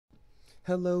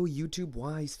Hello YouTube,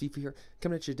 Wise FIFA here,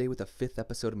 coming at you today with the 5th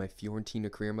episode of my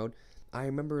Fiorentina career mode. I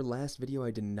remember last video I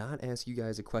did not ask you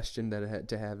guys a question that I had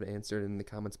to have answered in the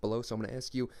comments below, so I'm going to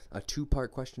ask you a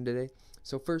two-part question today.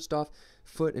 So first off,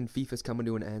 Foot and FIFA is coming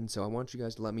to an end, so I want you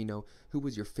guys to let me know who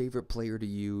was your favorite player to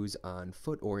use on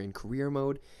Foot or in career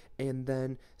mode, and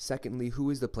then secondly,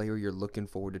 who is the player you're looking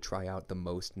forward to try out the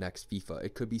most next FIFA.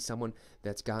 It could be someone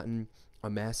that's gotten a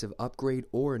massive upgrade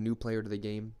or a new player to the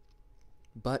game.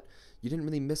 But you didn't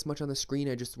really miss much on the screen.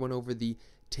 I just went over the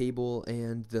table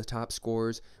and the top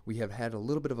scores. We have had a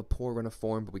little bit of a poor run of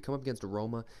form, but we come up against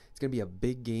Roma. It's going to be a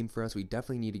big game for us. We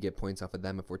definitely need to get points off of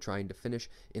them if we're trying to finish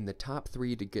in the top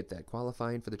 3 to get that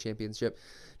qualifying for the Champions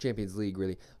League,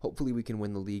 really. Hopefully we can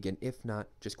win the league, and if not,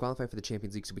 just qualify for the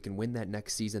Champions League so we can win that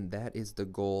next season. That is the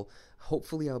goal.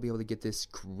 Hopefully I'll be able to get this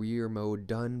career mode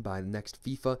done by next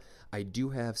FIFA. I do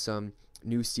have some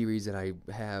new series that I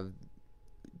have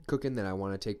cooking that I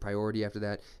want to take priority after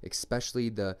that, especially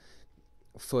the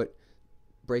Foot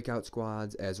breakout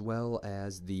squads as well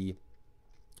as the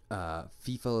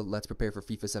FIFA Let's Prepare for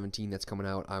FIFA 17 that's coming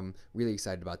out. I'm really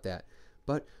excited about that.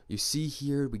 But you see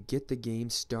here, we get the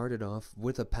game started off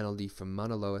with a penalty from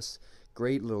Manoleos.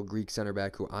 Great little Greek center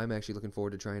back who I'm actually looking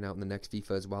forward to trying out in the next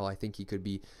FIFA as well. I think he could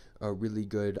be a really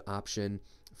good option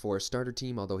for a starter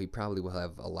team, although he probably will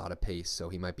have a lot of pace, so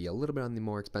he might be a little bit on the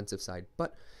more expensive side.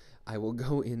 But I will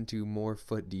go into more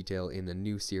Foot detail in the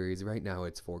new series. Right now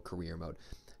it's for career mode.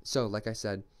 So, like I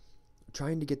said,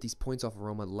 trying to get these points off of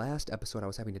Roma. Last episode I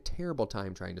was having a terrible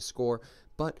time trying to score,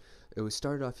 but it was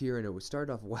started off here and it was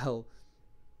started off well.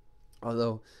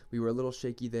 Although we were a little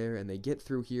shaky there, and they get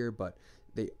through here, but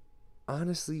they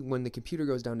honestly, when the computer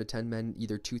goes down to 10 men,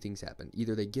 either two things happen.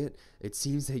 Either it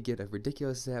seems they get a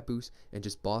ridiculous stat boost and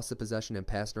just boss the possession and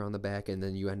pass it around the back, and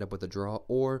then you end up with a draw,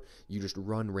 or you just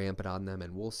run rampant on them,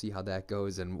 and we'll see how that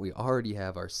goes. And we already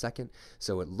have our second,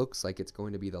 so it looks like it's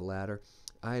going to be the latter.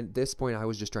 At this point, I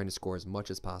was just trying to score as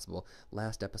much as possible.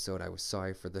 Last episode, I was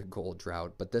sorry for the goal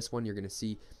drought, but this one you're going to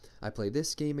see I play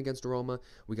this game against Roma.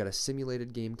 We got a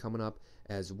simulated game coming up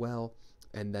as well.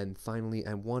 And then finally,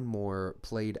 and one more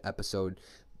played episode.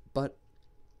 But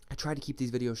I try to keep these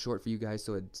videos short for you guys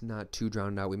so it's not too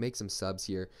drowned out. We make some subs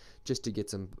here just to get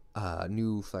some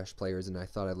new fresh players, and I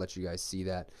thought I'd let you guys see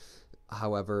that.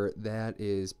 However, that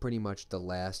is pretty much the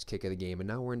last kick of the game, and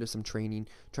now we're into some training,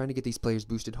 trying to get these players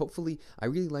boosted. Hopefully, I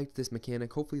really liked this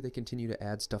mechanic. Hopefully, they continue to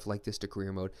add stuff like this to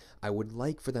career mode. I would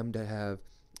like for them to have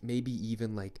maybe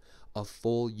even like a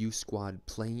full youth squad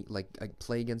play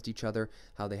against each other,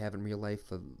 how they have in real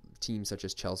life. Teams such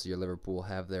as Chelsea or Liverpool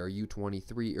have their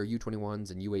U23 or U21s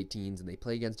and U18s, and they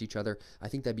play against each other. I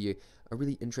think that'd be a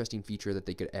really interesting feature that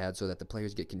they could add so that the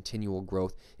players get continual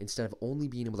growth instead of only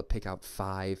being able to pick out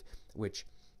 5, which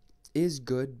is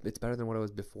good. It's better than what it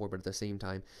was before, but at the same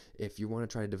time, if you want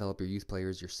to try to develop your youth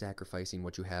players, you're sacrificing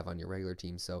what you have on your regular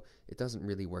team, so it doesn't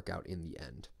really work out in the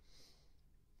end.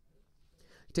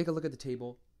 Take a look at the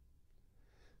table.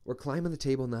 We're climbing the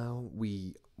table now.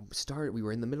 We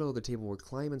were in the middle of the table. We're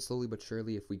climbing slowly but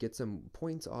surely. If we get some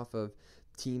points off of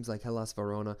teams like Hellas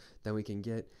Verona, then we can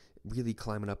get really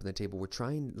climbing up in the table. We're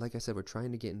trying, like I said, we're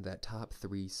trying to get in that top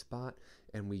 3 spot,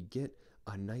 and we get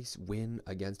a nice win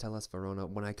against Hellas Verona.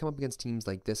 When I come up against teams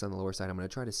like this on the lower side, I'm going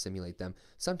to try to simulate them.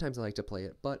 Sometimes I like to play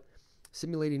it, but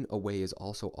simulating away is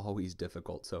also always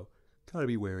difficult, so gotta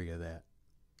be wary of that.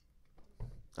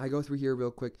 I go through here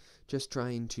real quick, just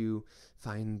trying to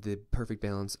find the perfect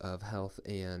balance of health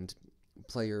and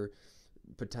player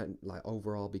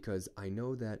overall, because I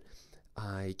know that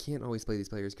I can't always play these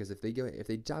players, because if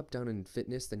they drop down in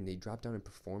fitness, then they drop down in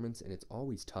performance, and it's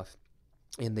always tough,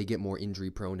 and they get more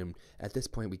injury prone, and at this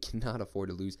point we cannot afford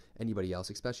to lose anybody else,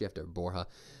 especially after Borja.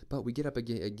 But we get up a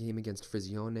game against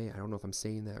Frizione. I don't know if I'm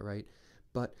saying that right,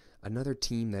 but another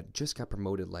team that just got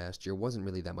promoted last year, wasn't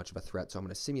really that much of a threat, so I'm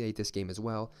going to simulate this game as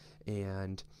well,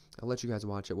 and I'll let you guys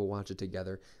watch it. We'll watch it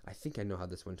together. I think I know how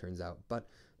this one turns out, but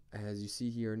as you see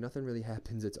here, nothing really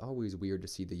happens. It's always weird to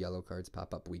see the yellow cards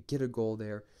pop up. We get a goal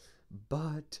there,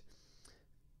 but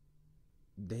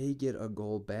they get a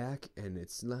goal back, and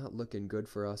it's not looking good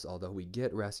for us, although we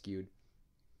get rescued.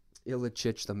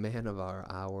 Ilicic, the man of our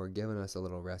hour, giving us a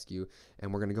little rescue,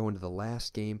 and we're going to go into the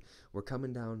last game. We're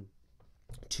coming down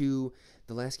to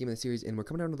the last game of the series, and we're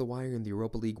coming down to the wire in the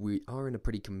Europa League. We are in a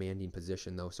pretty commanding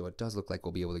position, though, so it does look like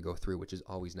we'll be able to go through, which is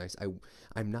always nice.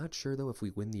 I'm not sure, though, if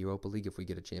we win the Europa League, if we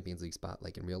get a Champions League spot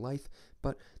like in real life,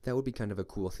 but that would be kind of a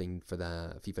cool thing for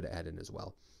the FIFA to add in as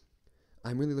well.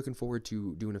 I'm really looking forward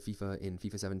to doing a FIFA in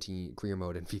FIFA 17 career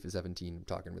mode and FIFA 17. I'm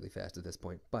talking really fast at this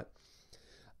point, but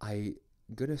I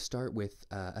gonna start with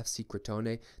FC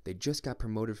Crotone. They just got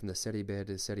promoted from the Serie B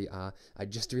to Serie A. I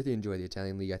just really enjoy the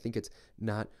Italian league. I think it's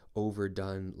not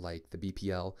overdone like the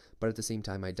BPL, but at the same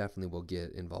time, I definitely will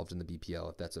get involved in the BPL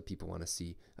if that's what people want to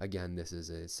see. Again, this is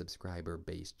a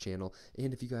subscriber-based channel,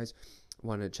 and if you guys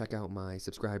want to check out my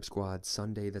Subscribe Squad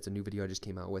Sunday, that's a new video I just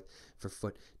came out with for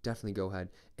foot, definitely go ahead.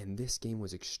 And this game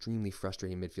was extremely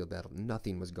frustrating midfield battle.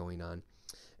 Nothing was going on.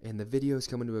 And the video is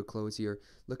coming to a close here.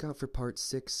 Look out for part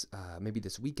 6, maybe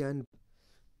this weekend.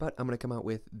 But I'm going to come out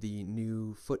with the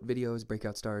new foot videos,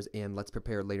 breakout stars, and let's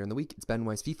prepare later in the week. It's Ben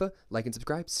Wise FIFA. Like and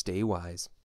subscribe. Stay wise.